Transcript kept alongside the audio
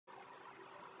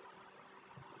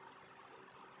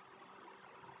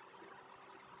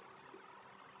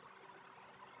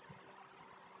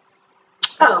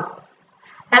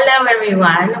Hello,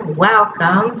 everyone.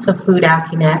 Welcome to Food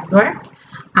Alchemy Network.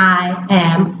 I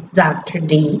am Dr.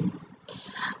 D.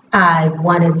 I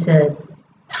wanted to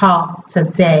talk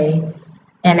today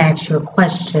and ask you a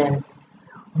question.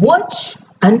 Which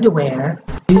underwear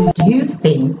do you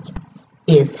think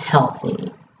is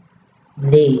healthy?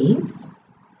 These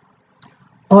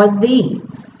or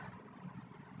these?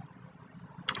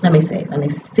 Let me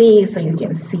see so you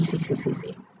can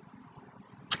see.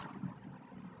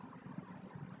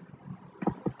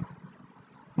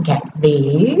 Okay,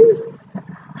 these.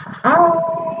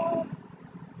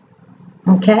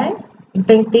 Okay, you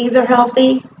think these are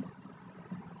healthy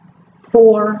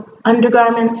for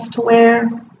undergarments to wear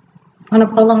on a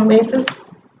prolonged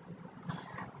basis?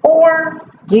 Or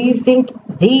do you think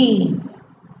these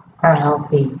are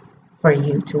healthy for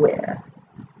you to wear?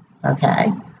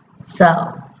 Okay,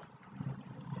 so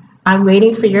I'm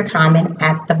waiting for your comment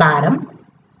at the bottom.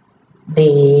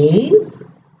 These.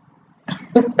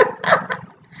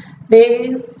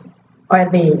 These or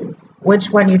these? Which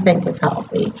one you think is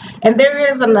healthy? And there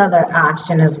is another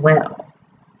option as well,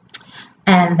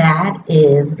 and that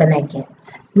is the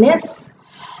nakedness,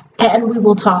 and we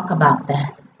will talk about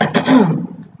that.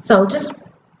 So just,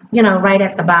 right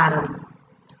at the bottom.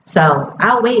 So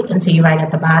I'll wait until you write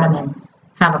at the bottom and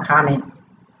have a comment,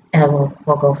 and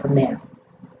we'll go from there.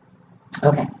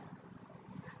 Okay.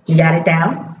 You got it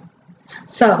down?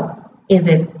 So is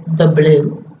it the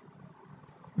blue,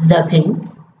 the pink,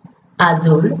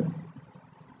 azul,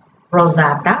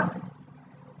 rosata,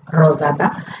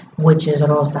 which is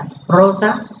rosa or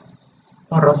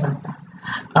rosata?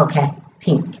 Okay,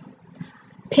 pink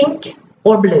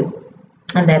or blue,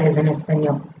 and that is in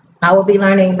Espanol. I will be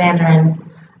learning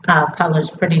Mandarin colors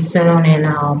pretty soon, and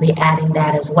I'll be adding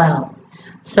that as well.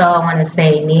 So I want to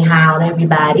say ni hao to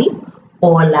everybody,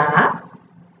 hola,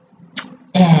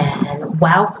 and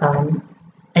welcome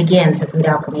again to Food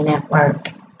Alchemy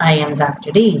Network. I am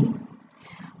Dr. D.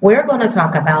 We're going to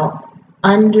talk about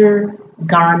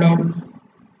undergarments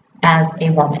as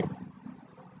a woman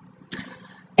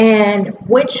and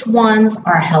which ones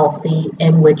are healthy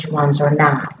and which ones are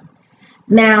not.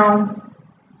 Now,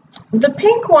 the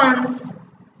pink ones,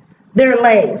 they're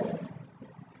lace,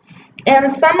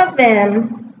 and some of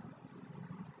them,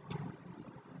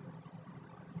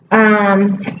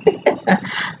 no,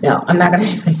 I'm not going to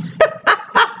show you.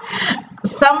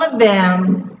 Some of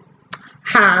them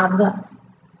have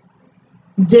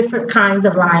different kinds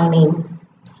of lining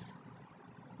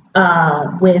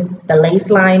with the lace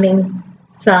lining.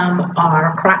 Some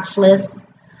are crotchless.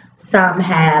 Some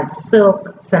have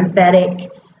silk,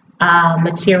 synthetic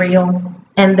material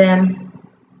in them.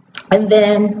 And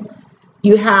then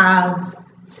you have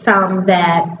some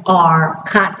that are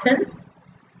cotton.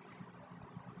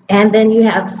 And then you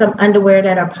have some underwear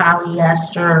that are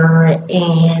polyester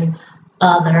and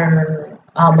other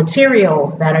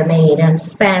materials that are made, and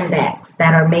spandex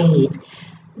that are made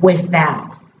with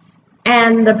that.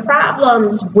 And the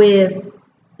problems with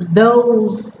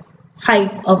those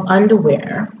type of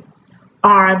underwear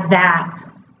are that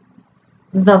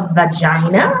the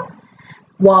vagina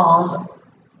walls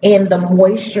and the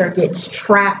moisture gets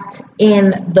trapped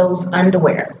in those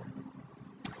underwear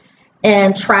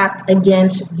and trapped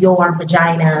against your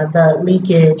vagina, the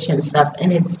leakage and stuff,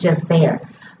 and it's just there.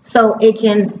 So it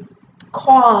can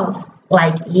cause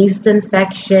like yeast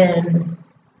infection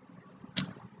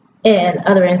and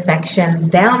other infections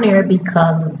down there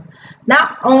because of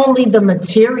not only the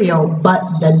material, but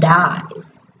the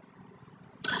dyes.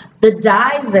 The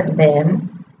dyes in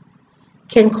them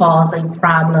can cause a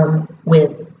problem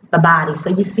with the body. So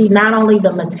you see not only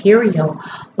the material,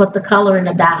 but the color and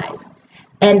the dyes.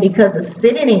 And because it's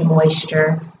sitting in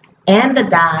moisture and the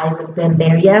dyes have been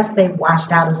there, yes, they've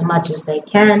washed out as much as they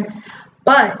can,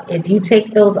 but if you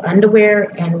take those underwear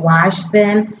and wash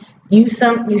them, you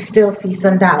still see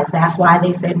some dyes. That's why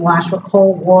they said wash with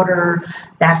cold water.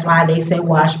 That's why they say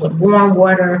wash with warm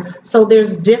water. So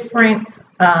there's different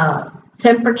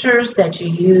temperatures that you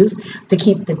use to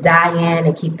keep the dye in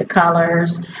and keep the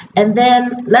colors. And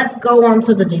then let's go on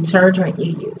to the detergent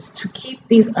you use to keep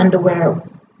these underwear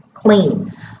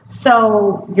clean.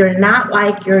 So you're not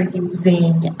like you're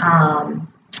using,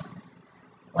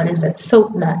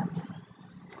 soap nuts.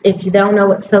 If you don't know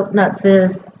what soap nuts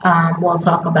is, we'll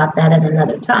talk about that at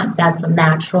another time. That's a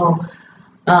natural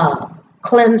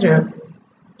cleanser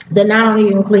that not only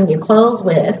you can clean your clothes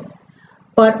with,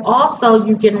 but also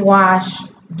you can wash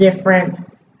different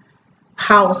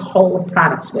household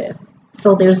products with.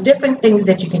 So there's different things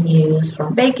that you can use,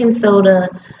 from baking soda,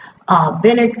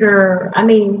 vinegar. I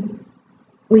mean,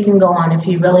 we can go on if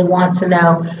you really want to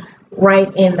know.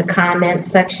 write in the comment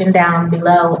section down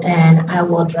below, and I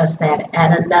will address that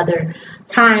at another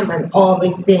time, and all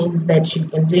the things that you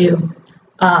can do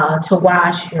to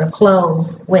wash your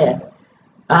clothes with,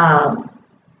 and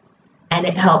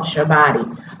it helps your body.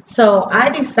 So I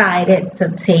decided to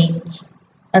take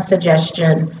a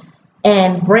suggestion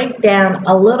and break down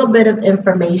a little bit of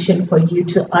information for you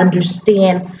to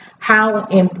understand how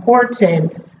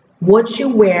important what you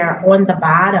wear on the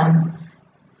bottom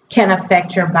can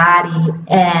affect your body,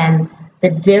 and the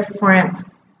different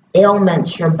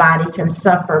ailments your body can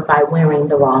suffer by wearing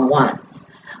the wrong ones.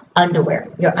 Underwear,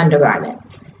 your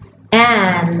undergarments.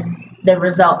 And the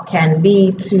result can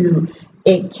be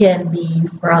it can be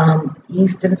from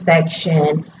yeast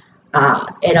infection,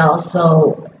 it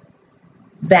also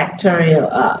bacterial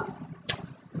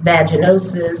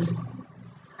vaginosis.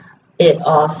 It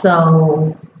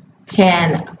also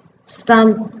can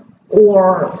stunt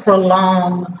or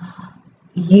prolong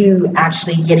you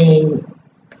actually getting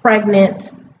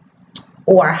pregnant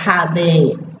or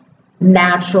having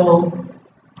natural,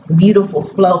 beautiful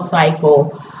flow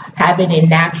cycle, having a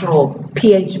natural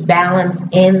pH balance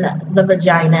in the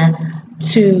vagina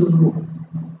to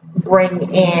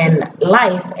bring in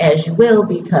life as you will,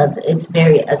 because it's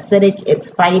very acidic. It's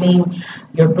fighting,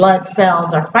 your blood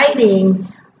cells are fighting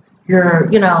your,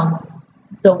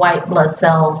 the white blood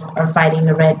cells are fighting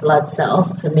the red blood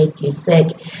cells to make you sick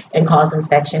and cause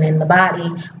infection in the body,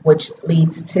 which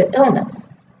leads to illness.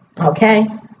 Okay,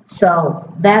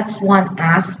 so that's one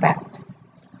aspect.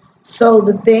 So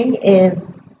the thing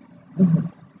is,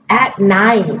 at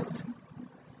night,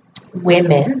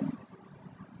 women,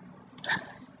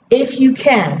 if you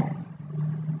can,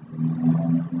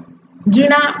 do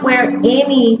not wear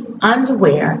any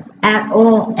underwear at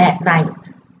all at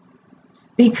night,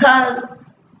 because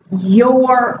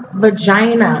your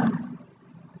vagina,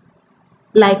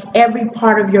 like every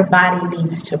part of your body,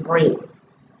 needs to breathe.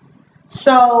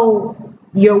 So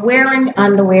you're wearing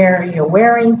underwear, you're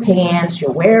wearing pants,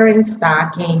 you're wearing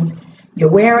stockings, you're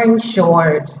wearing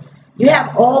shorts. You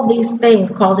have all these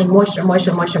things causing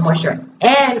moisture,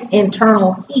 and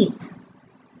internal heat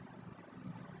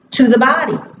to the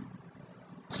body.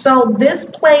 So this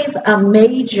plays a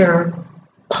major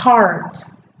part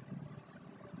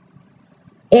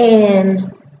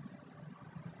in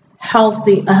a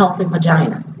healthy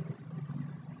vagina.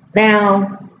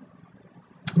 Now,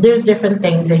 there's different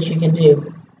things that you can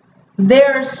do.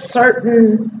 There's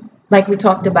certain, like we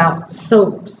talked about,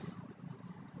 soaps.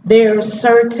 There's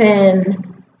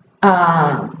certain,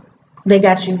 they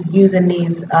got you using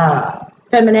these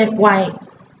feminine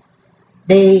wipes.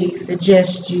 They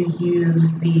suggest you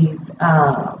use these,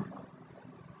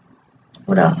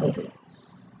 what else they do?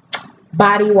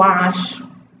 Body wash.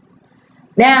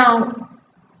 Now,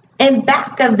 in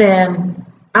back of them,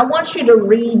 I want you to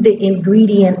read the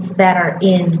ingredients that are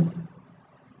in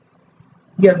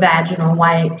your vaginal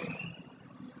wipes,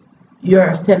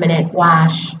 your feminine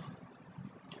wash,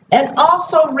 and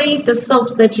also read the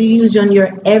soaps that you use on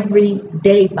your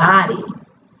everyday body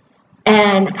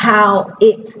and how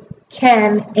it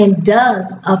can and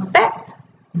does affect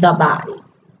the body,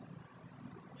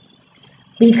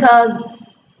 because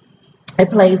it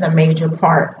plays a major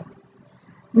part.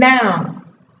 Now,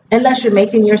 unless you're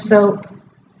making your soap,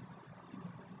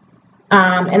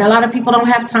 and a lot of people don't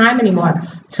have time anymore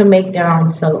to make their own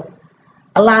soap.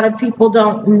 A lot of people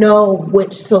don't know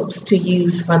which soaps to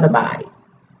use for the body.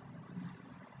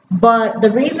 But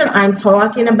the reason I'm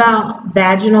talking about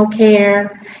vaginal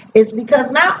care is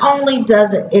because not only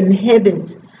does it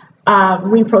inhibit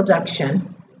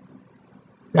reproduction,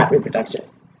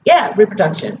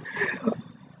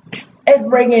 and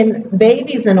bringing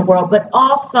babies in the world, but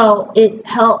also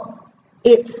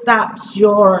it stops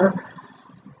your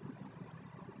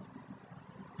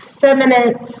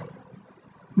feminine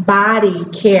body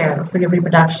care for your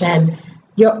reproduction,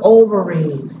 your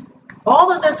ovaries.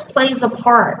 All of this plays a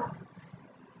part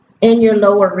in your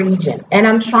lower region. And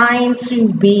I'm trying to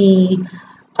be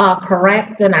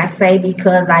correct, and I say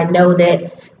because I know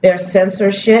that there's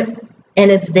censorship, and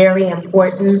it's very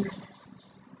important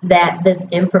that this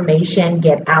information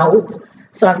get out.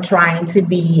 So I'm trying to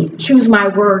choose my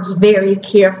words very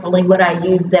carefully, what I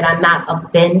use, that I'm not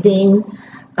offending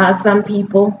some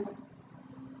people.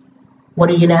 What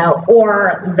do you know?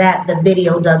 Or that the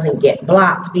video doesn't get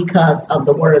blocked because of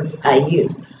the words I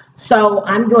use. So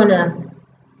I'm going to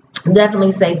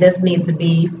definitely say this needs to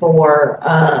be for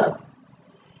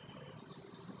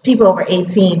people over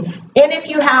 18. And if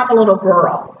you have a little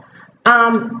girl,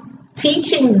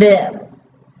 teaching them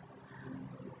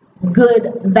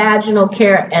good vaginal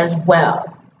care as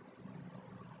well.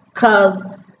 Because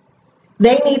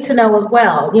They need to know as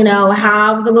well,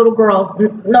 have the little girls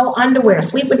no underwear,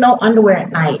 sleep with no underwear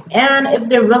at night. And if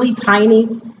they're really tiny,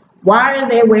 why are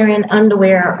they wearing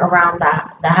underwear around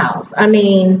the house? I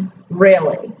mean,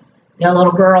 really. They're a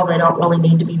little girl, they don't really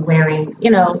need to be wearing,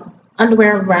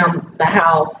 underwear around the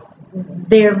house.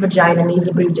 Their vagina needs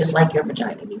to breathe just like your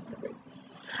vagina needs to breathe.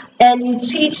 And you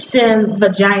teach them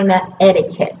vagina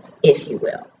etiquette, if you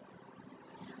will.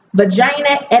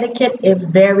 Vagina etiquette is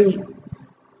very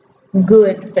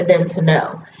good for them to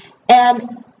know.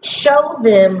 And show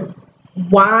them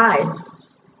why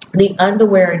the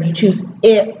underwear you choose,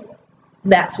 if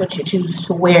that's what you choose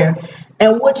to wear,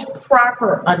 and which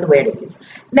proper underwear to use.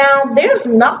 Now, there's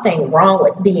nothing wrong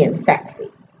with being sexy,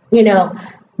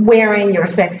 wearing your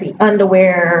sexy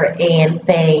underwear and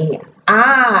thing.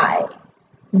 I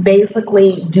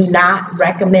basically do not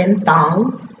recommend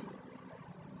thongs.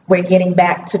 We're getting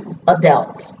back to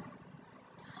adults.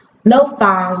 No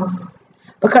thongs,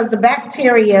 because the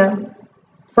bacteria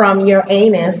from your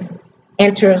anus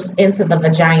enters into the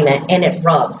vagina and it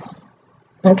rubs,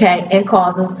 okay, and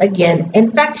causes, again,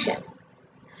 infection.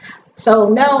 So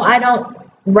no, I don't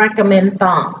recommend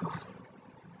thongs.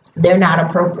 They're not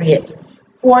appropriate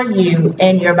for you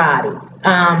and your body.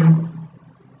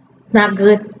 Not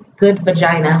good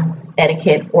vagina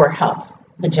etiquette or health,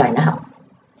 vagina health.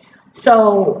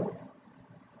 So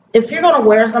if you're going to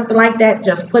wear something like that,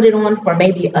 just put it on for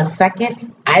maybe a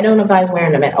second. I don't advise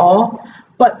wearing them at all,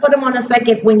 but put them on a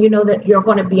second when you know that you're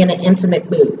going to be in an intimate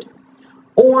mood.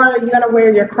 Or you're going to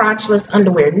wear your crotchless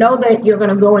underwear. Know that you're going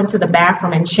to go into the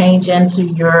bathroom and change into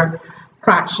your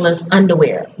crotchless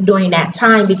underwear during that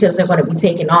time, because they're going to be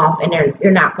taken off and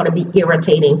you're not going to be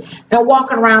irritating and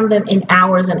walking around them in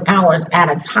hours and hours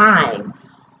at a time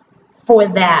for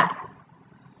that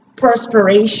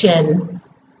perspiration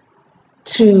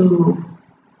to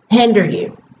hinder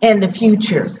you in the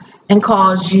future and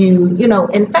cause you,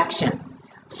 infection.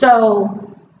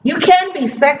 So you can be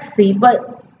sexy,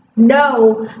 but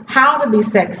know how to be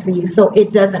sexy so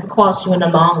it doesn't cost you in the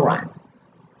long run.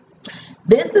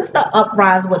 This is the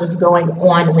uprise, what is going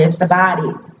on with the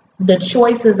body, the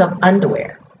choices of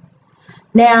underwear.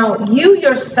 Now, you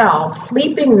yourself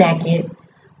sleeping naked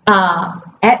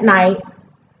at night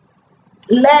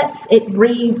lets it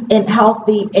breathe in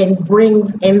healthy and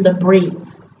brings in the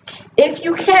breeze. If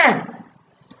you can,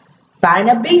 find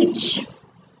a beach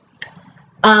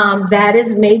that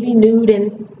is maybe nude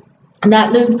and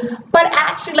not nude, but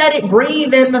actually let it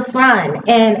breathe in the sun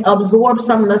and absorb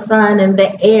some of the sun and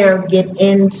the air get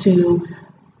into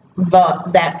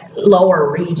that lower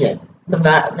region, the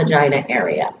vagina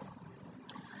area.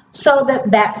 So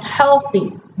that's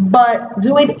healthy, but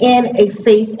do it in a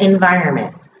safe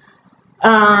environment.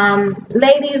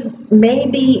 Ladies,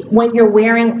 maybe when you're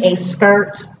wearing a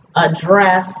skirt, a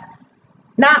dress,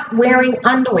 not wearing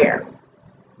underwear.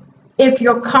 If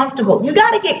you're comfortable, you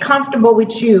got to get comfortable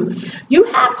with you. You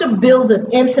have to build an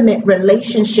intimate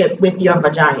relationship with your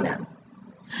vagina.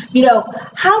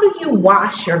 How do you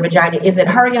wash your vagina? Is it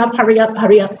hurry up, hurry up,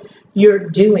 hurry up? You're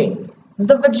doing.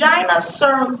 The vagina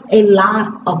serves a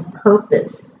lot of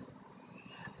purpose,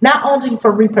 not only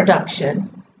for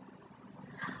reproduction,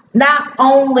 not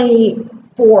only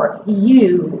for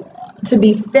you to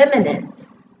be feminine,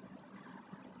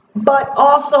 but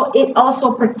it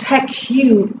also protects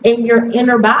you in your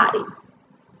inner body.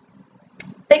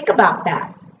 Think about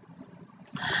that.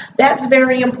 That's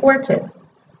very important.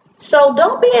 So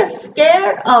don't be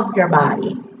scared of your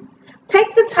body.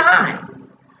 Take the time.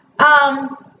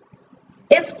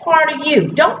 It's part of you.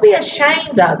 Don't be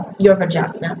ashamed of your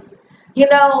vagina.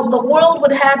 The world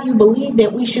would have you believe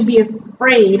that we should be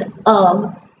afraid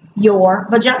of your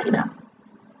vagina.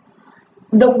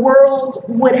 The world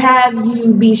would have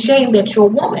you be ashamed that you're a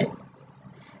woman.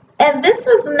 And this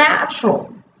is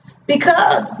natural,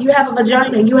 because you have a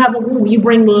vagina, you have a womb, you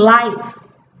bring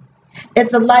life.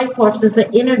 It's a life force, it's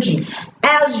an energy.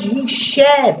 As you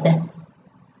shed,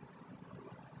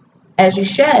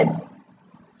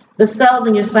 the cells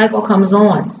in your cycle comes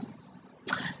on.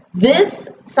 This,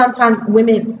 sometimes,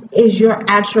 women, is your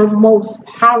actual most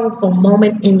powerful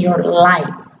moment in your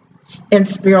life in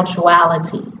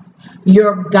spirituality.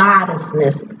 Your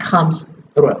goddessness comes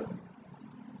through.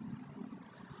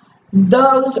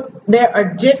 There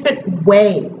are different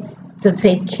ways to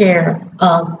take care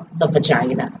of the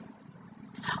vagina.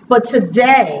 But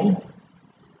today,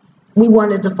 we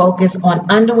wanted to focus on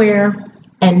underwear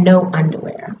and no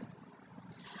underwear.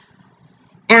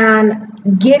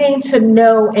 And getting to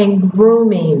know and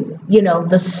grooming,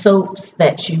 the soaps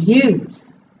that you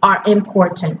use. are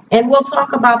important. And we'll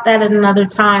talk about that at another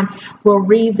time. We'll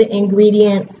read the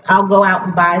ingredients. I'll go out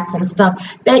and buy some stuff.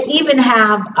 They even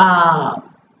have,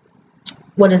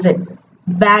 what is it?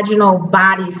 Vaginal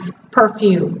body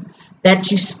perfume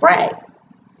that you spray.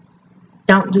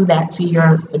 Don't do that to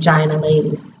your vagina,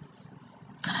 ladies.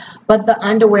 But the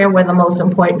underwear were the most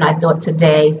important, I thought,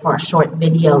 today for a short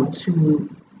video to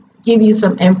give you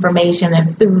some information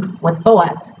and food for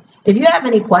thought. If you have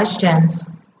any questions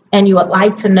and you would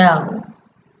like to know,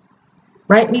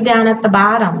 write me down at the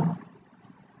bottom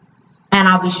and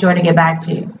I'll be sure to get back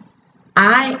to you.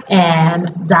 I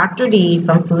am Dr. D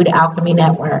from Food Alchemy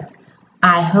Network.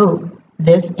 I hope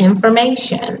this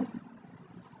information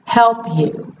helped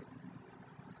you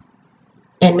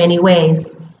in many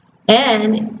ways.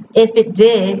 And if it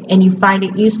did and you find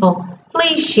it useful,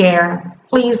 please share,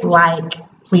 please like,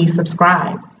 please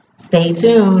subscribe. Stay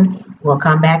tuned. We'll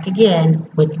come back again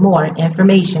with more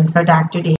information for Dr. D.